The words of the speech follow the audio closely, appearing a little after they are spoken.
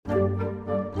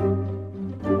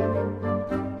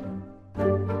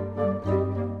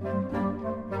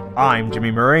I'm Jimmy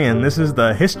Murray, and this is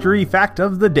the History Fact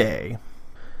of the Day.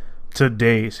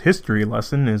 Today's history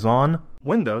lesson is on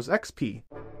Windows XP.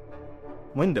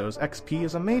 Windows XP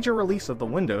is a major release of the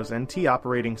Windows NT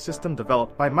operating system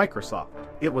developed by Microsoft.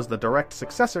 It was the direct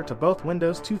successor to both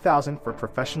Windows 2000 for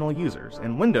professional users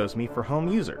and Windows Me for home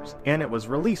users, and it was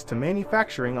released to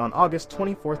manufacturing on August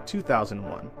 24,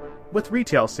 2001, with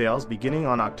retail sales beginning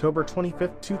on October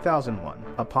 25, 2001.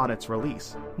 Upon its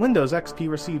release, Windows XP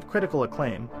received critical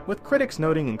acclaim, with critics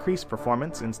noting increased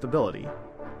performance and stability,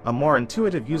 a more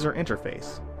intuitive user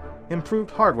interface,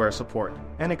 improved hardware support,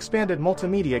 and expanded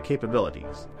multimedia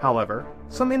capabilities. However,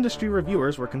 some industry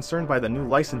reviewers were concerned by the new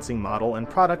licensing model and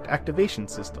product activation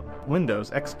system.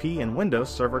 Windows XP and Windows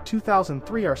Server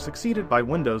 2003 are succeeded by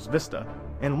Windows Vista,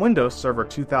 and Windows Server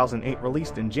 2008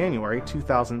 released in January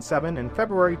 2007 and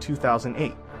February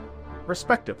 2008,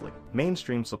 respectively.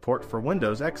 Mainstream support for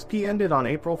Windows XP ended on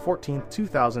April 14,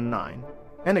 2009,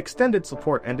 and extended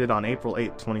support ended on April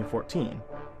 8, 2014.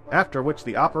 After which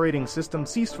the operating system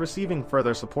ceased receiving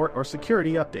further support or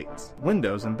security updates.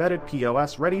 Windows Embedded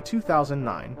POS Ready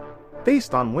 2009,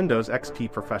 based on Windows XP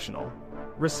Professional,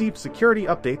 received security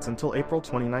updates until April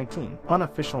 2019.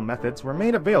 Unofficial methods were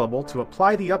made available to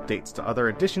apply the updates to other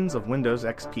editions of Windows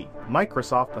XP.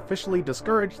 Microsoft officially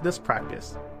discouraged this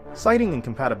practice, citing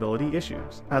incompatibility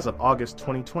issues. As of August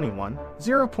 2021,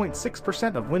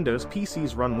 0.6% of Windows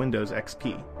PCs run Windows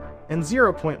XP, and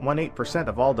 0.18%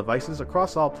 of all devices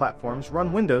across all platforms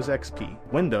run Windows XP.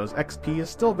 Windows XP is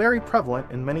still very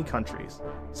prevalent in many countries,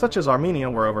 such as Armenia,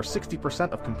 where over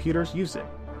 60% of computers use it.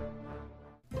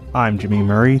 I'm Jimmy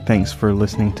Murray. Thanks for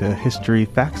listening to History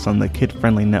Facts on the Kid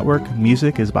Friendly Network.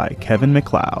 Music is by Kevin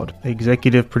MacLeod.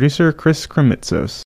 Executive producer Chris Kremitzos.